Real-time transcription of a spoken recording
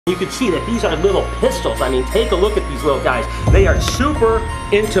You can see that these are little pistols. I mean, take a look at these little guys. They are super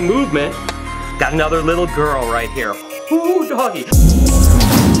into movement. Got another little girl right here. Ooh, doggy.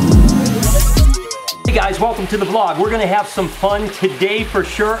 Hey guys, welcome to the vlog. We're gonna have some fun today for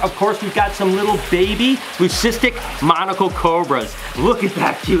sure. Of course, we've got some little baby leucistic monocle cobras. Look at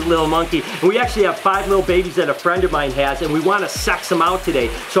that cute little monkey. And we actually have 5 little babies that a friend of mine has, and we wanna sex them out today.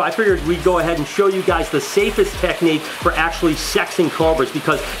 So I figured we'd go ahead and show you guys the safest technique for actually sexing cobras,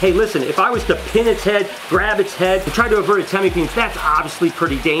 because, hey, listen, if I was to pin its head, grab its head, and try to avert its hemipenes, that's obviously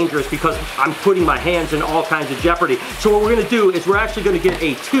pretty dangerous because I'm putting my hands in all kinds of jeopardy. So what we're gonna do is we're actually gonna get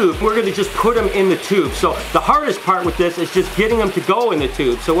a tube. We're gonna just put them in the tube. So the hardest part with this is just getting him to go in the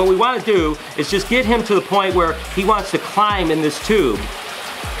tube. So what we want to do is just get him to the point where he wants to climb in this tube.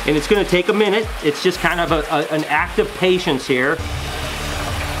 And it's going to take a minute. It's just kind of an act of patience here.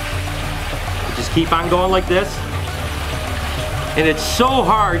 Just keep on going like this. And it's so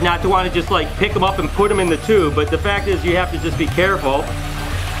hard not to want to just like pick him up and put him in the tube, but the fact is you have to just be careful.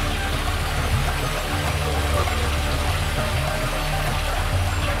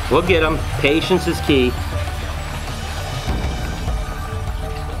 We'll get them. Patience is key.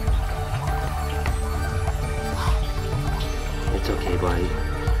 It's okay, buddy.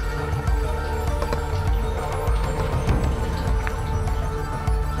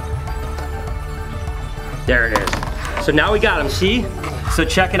 There it is. So now we got him, see? So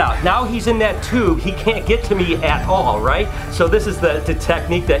check it out. Now he's in that tube, he can't get to me at all, right? So this is the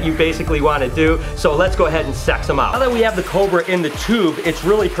technique that you basically want to do. So let's go ahead and sex him out. Now that we have the cobra in the tube, it's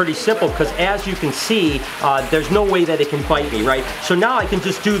really pretty simple because as you can see, there's no way that it can bite me, right? So now I can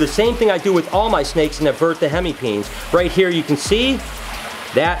just do the same thing I do with all my snakes and avert the hemipenes. Right here you can see,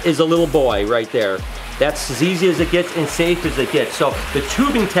 that is a little boy right there. That's as easy as it gets and safe as it gets. So the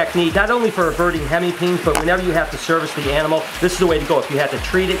tubing technique, not only for averting hemipenes, but whenever you have to service the animal, this is the way to go. If you have to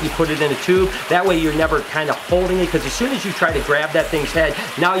treat it, you put it in a tube. That way you're never kind of holding it, because as soon as you try to grab that thing's head,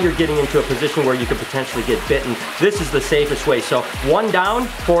 now you're getting into a position where you could potentially get bitten. This is the safest way. So 1 down,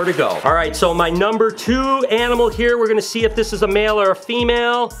 4 to go. All right, so my number 2 animal here, we're gonna see if this is a male or a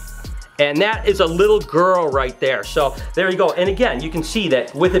female. And that is a little girl right there. So there you go. And again, you can see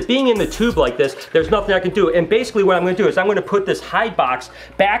that with it being in the tube like this, there's nothing I can do. And basically what I'm gonna do is I'm gonna put this hide box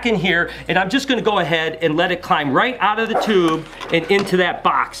back in here, and I'm just gonna go ahead and let it climb right out of the tube and into that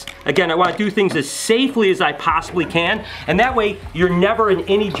box. Again, I wanna do things as safely as I possibly can. And that way, you're never in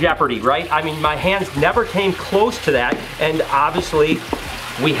any jeopardy, right? I mean, my hands never came close to that. And obviously,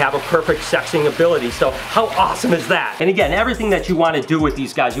 we have a perfect sexing ability. So how awesome is that? And again, everything that you want to do with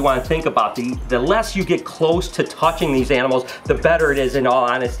these guys, you want to think about the less you get close to touching these animals, the better it is, in all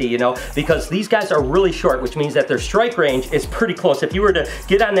honesty, you know, because these guys are really short, which means that their strike range is pretty close. If you were to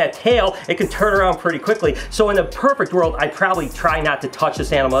get on that tail, it can turn around pretty quickly. So in a perfect world, I'd probably try not to touch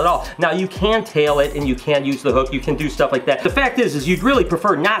this animal at all. Now you can tail it and you can use the hook, you can do stuff like that. The fact is you'd really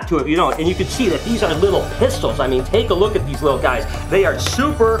prefer not to if you don't. And you can see that these are little pistols. I mean, take a look at these little guys. They are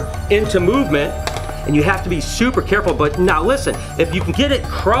super into movement, and you have to be super careful. But now listen, if you can get it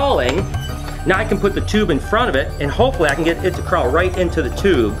crawling, now I can put the tube in front of it, and hopefully I can get it to crawl right into the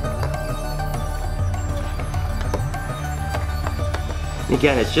tube.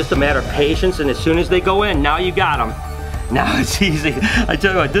 Again, it's just a matter of patience, and as soon as they go in, now you got them. Now it's easy. I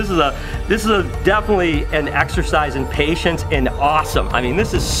tell you what, this is definitely an exercise in patience and awesome. I mean,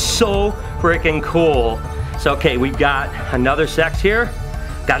 this is so freaking cool. So okay, we've got another sex here.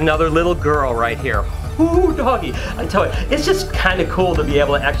 Got another little girl right here. Ooh, doggy. I tell you, it's just kind of cool to be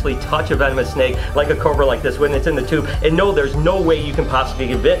able to actually touch a venomous snake like a cobra like this when it's in the tube, and know there's no way you can possibly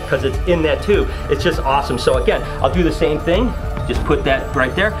get bit because it's in that tube. It's just awesome. So again, I'll do the same thing. Just put that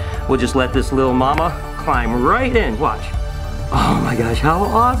right there. We'll just let this little mama climb right in. Watch. Oh my gosh, how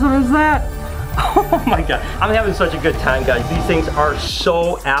awesome is that? Oh my God, I'm having such a good time, guys. These things are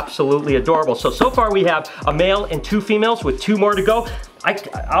so absolutely adorable. So far we have a male and 2 females with 2 more to go.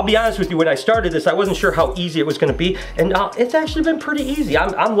 I'll be honest with you, when I started this, I wasn't sure how easy it was gonna be, and it's actually been pretty easy.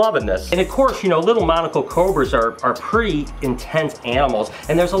 I'm loving this. And of course, you know, little monocle cobras are pretty intense animals,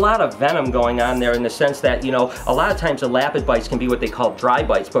 and there's a lot of venom going on there in the sense that, you know, a lot of times the lapid bites can be what they call dry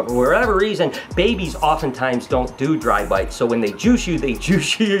bites, but for whatever reason, babies oftentimes don't do dry bites, so when they juice you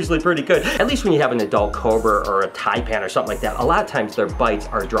usually pretty good. At least when you have an adult cobra or a taipan or something like that, a lot of times their bites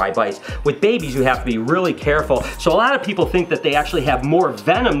are dry bites. With babies, you have to be really careful. So a lot of people think that they actually have more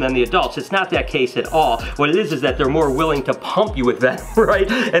venom than the adults. It's not that case at all. What it is that they're more willing to pump you with venom, right?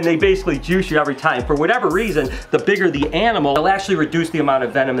 And they basically juice you every time. For whatever reason, the bigger the animal, they'll actually reduce the amount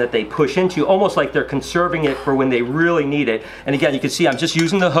of venom that they push into, almost like they're conserving it for when they really need it. And again, you can see I'm just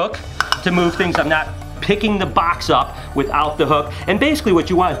using the hook to move things. I'm not picking the box up without the hook. And basically what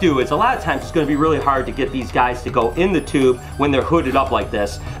you want to do is, a lot of times it's going to be really hard to get these guys to go in the tube when they're hooded up like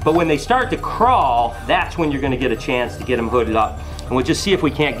this. But when they start to crawl, that's when you're going to get a chance to get them hooded up. And we'll just see if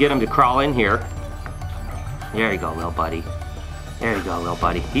we can't get them to crawl in here. There you go, little buddy. There you go, little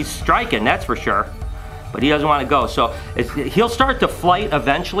buddy. He's striking, that's for sure. But he doesn't want to go. So he'll start to flight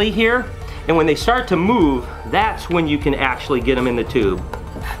eventually here. And when they start to move, that's when you can actually get him in the tube.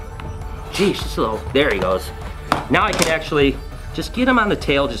 Geez, just a little, there he goes. Now I can actually just get him on the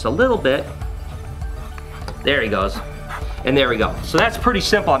tail just a little bit. There he goes. And there we go. So that's pretty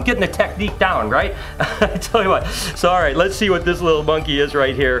simple. I'm getting the technique down, right? I tell you what. So all right, let's see what this little monkey is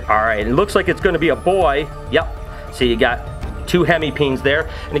right here. All right, it looks like it's gonna be a boy. Yep, so you got 2 hemipenes there.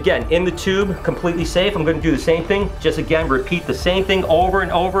 And again, in the tube, completely safe. I'm gonna do the same thing. Just again, repeat the same thing over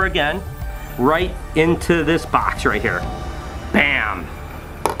and over again, right into this box right here. Bam.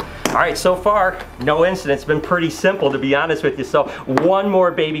 All right, so far, no incidents. Been pretty simple, to be honest with you. So one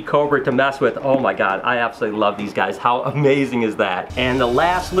more baby cobra to mess with. Oh my God, I absolutely love these guys. How amazing is that? And the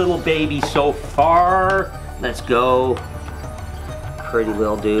last little baby so far, let's go. Pretty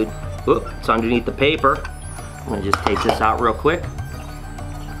little dude. Whoop, it's underneath the paper. I'm gonna just take this out real quick.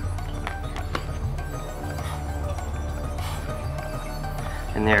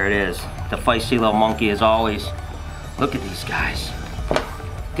 And there it is. The feisty little monkey as always. Look at these guys.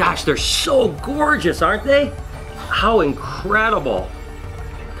 Gosh, they're so gorgeous, aren't they? How incredible.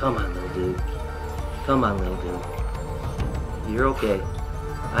 Come on, little dude. Come on, little dude. You're okay.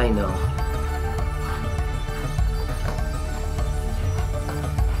 I know.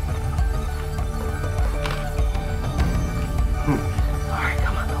 All right,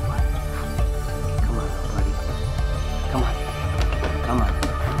 come on, little buddy. Come on, little buddy. Come on. Come on.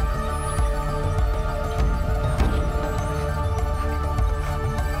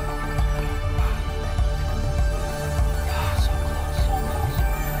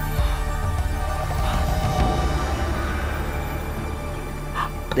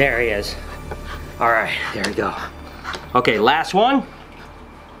 There he is. All right, there we go. Okay, last one.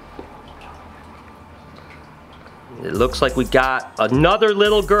 It looks like we got another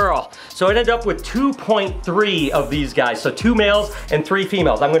little girl. So I ended up with 2.3 of these guys. So 2 males and 3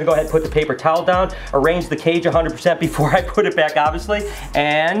 females. I'm gonna go ahead and put the paper towel down, arrange the cage 100% before I put it back, obviously,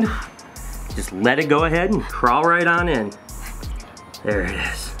 and just let it go ahead and crawl right on in. There it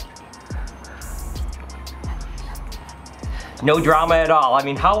is. No drama at all. I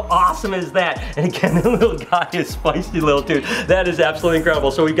mean, how awesome is that? And again, the little guy is feisty little dude. That is absolutely incredible.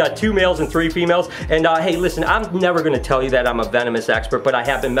 So we've got 2 males and 3 females. And hey, listen, I'm never gonna tell you that I'm a venomous expert, but I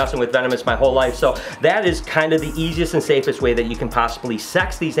have been messing with venomous my whole life. So that is kind of the easiest and safest way that you can possibly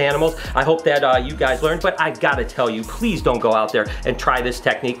sex these animals. I hope that you guys learned, but I've gotta tell you, please don't go out there and try this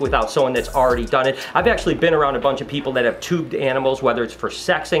technique without someone that's already done it. I've actually been around a bunch of people that have tubed animals, whether it's for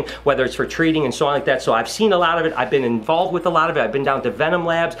sexing, whether it's for treating and so on like that. So I've seen a lot of it. I've been involved with a lot of it. I've been down to Venom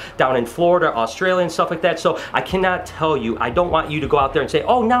Labs, down in Florida, Australia, and stuff like that. So I cannot tell you, I don't want you to go out there and say,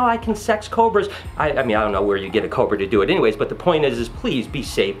 oh, now I can sex cobras. I mean, I don't know where you get a cobra to do it anyways, but the point is please be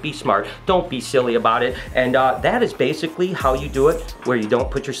safe, be smart, don't be silly about it. And that is basically how you do it, where you don't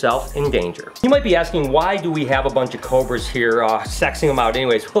put yourself in danger. You might be asking, why do we have a bunch of cobras here, sexing them out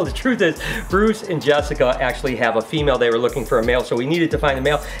anyways? Well, the truth is, Bruce and Jessica actually have a female. They were looking for a male, so we needed to find a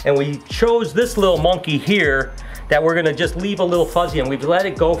male, and we chose this little monkey here that we're gonna just leave a little fuzzy, and we've let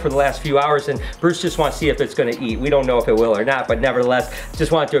it go for the last few hours, and Bruce just wants to see if it's gonna eat. We don't know if it will or not, but nevertheless,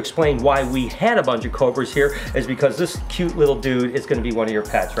 just wanted to explain why we had a bunch of cobras here, is because this cute little dude is gonna be one of your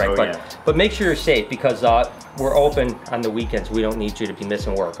pets, right? Oh, yeah. But make sure you're safe, because we're open on the weekends. We don't need you to be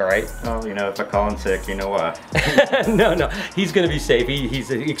missing work, all right? Oh, you know, if I call in sick, you know why. No, he's gonna be safe.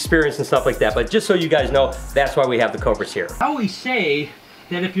 He's experienced and stuff like that, but just so you guys know, that's why we have the cobras here. How we say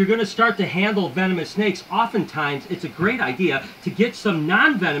that if you're going to start to handle venomous snakes, oftentimes it's a great idea to get some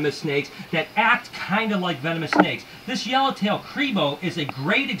non-venomous snakes that act kind of like venomous snakes. This yellowtail crebo is a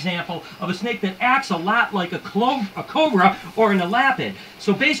great example of a snake that acts a lot like a cobra or an elapid.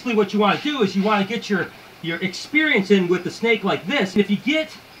 So basically what you want to do is you want to get your experience in with the snake like this. If you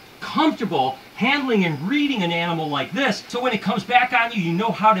get comfortable handling and reading an animal like this, so when it comes back on you, you know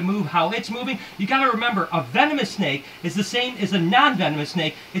how to move, how it's moving. You got to remember, a venomous snake is the same as a non-venomous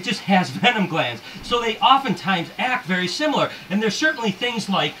snake. It just has venom glands. So they oftentimes act very similar. And there's certainly things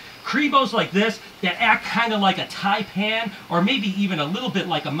like crebos like this that act kind of like a taipan, or maybe even a little bit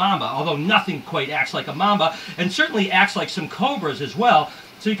like a mamba, although nothing quite acts like a mamba, and certainly acts like some cobras as well.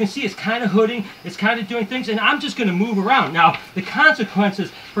 So you can see it's kind of hooding, it's kind of doing things, and I'm just going to move around. Now, the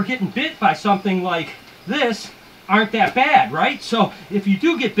consequences for getting bit by something like this aren't that bad, right? So if you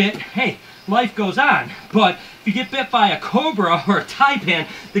do get bit, hey, life goes on. But if you get bit by a cobra or a taipan,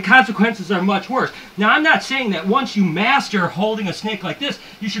 the consequences are much worse. Now, I'm not saying that once you master holding a snake like this,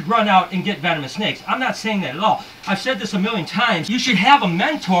 you should run out and get venomous snakes. I'm not saying that at all. I've said this a million times. You should have a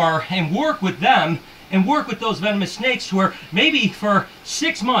mentor and work with them and work with those venomous snakes where maybe for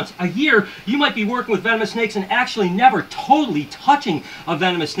 6 months, a year, you might be working with venomous snakes and actually never totally touching a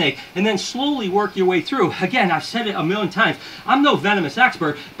venomous snake, and then slowly work your way through. Again, I've said it a million times. I'm no venomous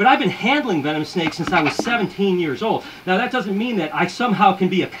expert, but I've been handling venomous snakes since I was 17 years old. Now, that doesn't mean that I somehow can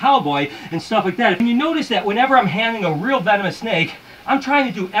be a cowboy and stuff like that. And you notice that whenever I'm handling a real venomous snake, I'm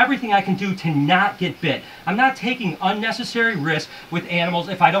trying to do everything I can do to not get bit. I'm not taking unnecessary risks with animals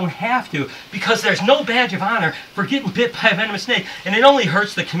if I don't have to, because there's no badge of honor for getting bit by a venomous snake, and it only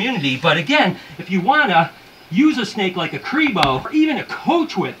hurts the community. But again, if you want to use a snake like a Crebo, or even a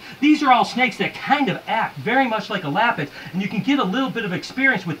coach whip. These are all snakes that kind of act very much like a Lapid, and you can get a little bit of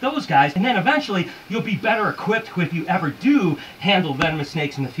experience with those guys, and then eventually you'll be better equipped if you ever do handle venomous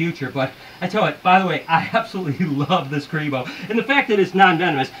snakes in the future. But I tell you, by the way, I absolutely love this Crebo. And the fact that it's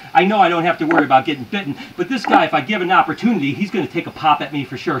non-venomous, I know I don't have to worry about getting bitten, but this guy, if I give an opportunity, he's going to take a pop at me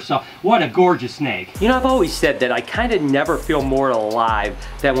for sure. So what a gorgeous snake. You know, I've always said that I kind of never feel more alive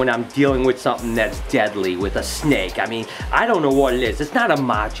than when I'm dealing with something that's deadly, with a snake. I mean, I don't know what it is. It's not a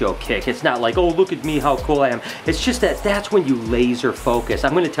macho kick. It's not like, oh, look at me, how cool I am. It's just that that's when you laser focus.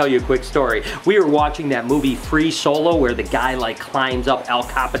 I'm going to tell you a quick story. We were watching that movie Free Solo where the guy like climbs up El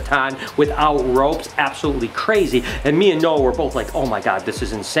Capitan without ropes. Absolutely crazy. And me and Noah were both like, oh my God, this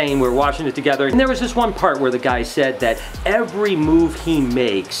is insane. We were watching it together. And there was this one part where the guy said that every move he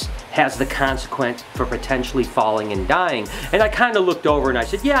makes has the consequence for potentially falling and dying. And I kind of looked over and I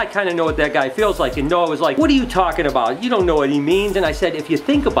said, yeah, I kind of know what that guy feels like. And Noah was like, what are you talking about? You don't know what he means. And I said, if you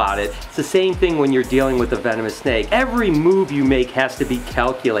think about it, it's the same thing when you're dealing with a venomous snake. Every move you make has to be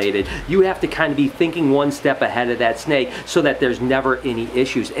calculated. You have to kind of be thinking one step ahead of that snake so that there's never any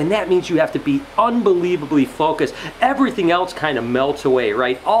issues. And that means you have to be unbelievably focused. Everything else kind of melts away,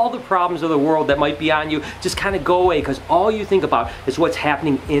 right? All the problems of the world that might be on you just kind of go away because all you think about is what's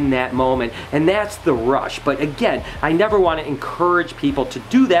happening in that moment, and that's the rush. But again, I never want to encourage people to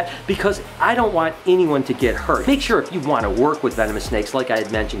do that because I don't want anyone to get hurt. Make sure if you want to work with venomous snakes, like I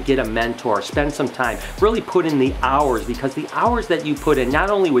had mentioned, get a mentor, spend some time, really put in the hours, because the hours that you put in, not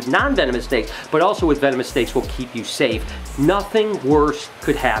only with non-venomous snakes, but also with venomous snakes, will keep you safe. Nothing worse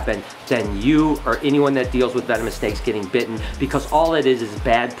could happen than you or anyone that deals with venomous snakes getting bitten, because all it is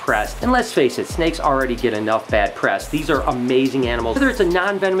bad press. And let's face it, snakes already get enough bad press. These are amazing animals. Whether it's a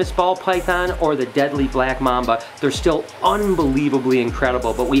non-venomous ball python or the deadly black mamba, they're still unbelievably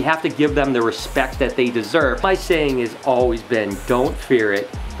incredible, but we have to give them the respect that they deserve. My saying has always been, don't fear it,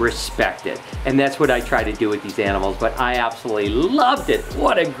 respect it. And that's what I try to do with these animals, but I absolutely loved it.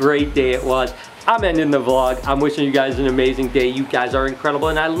 What a great day it was. I'm ending the vlog. I'm wishing you guys an amazing day. You guys are incredible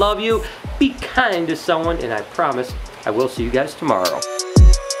and I love you. Be kind to someone, and I promise I will see you guys tomorrow.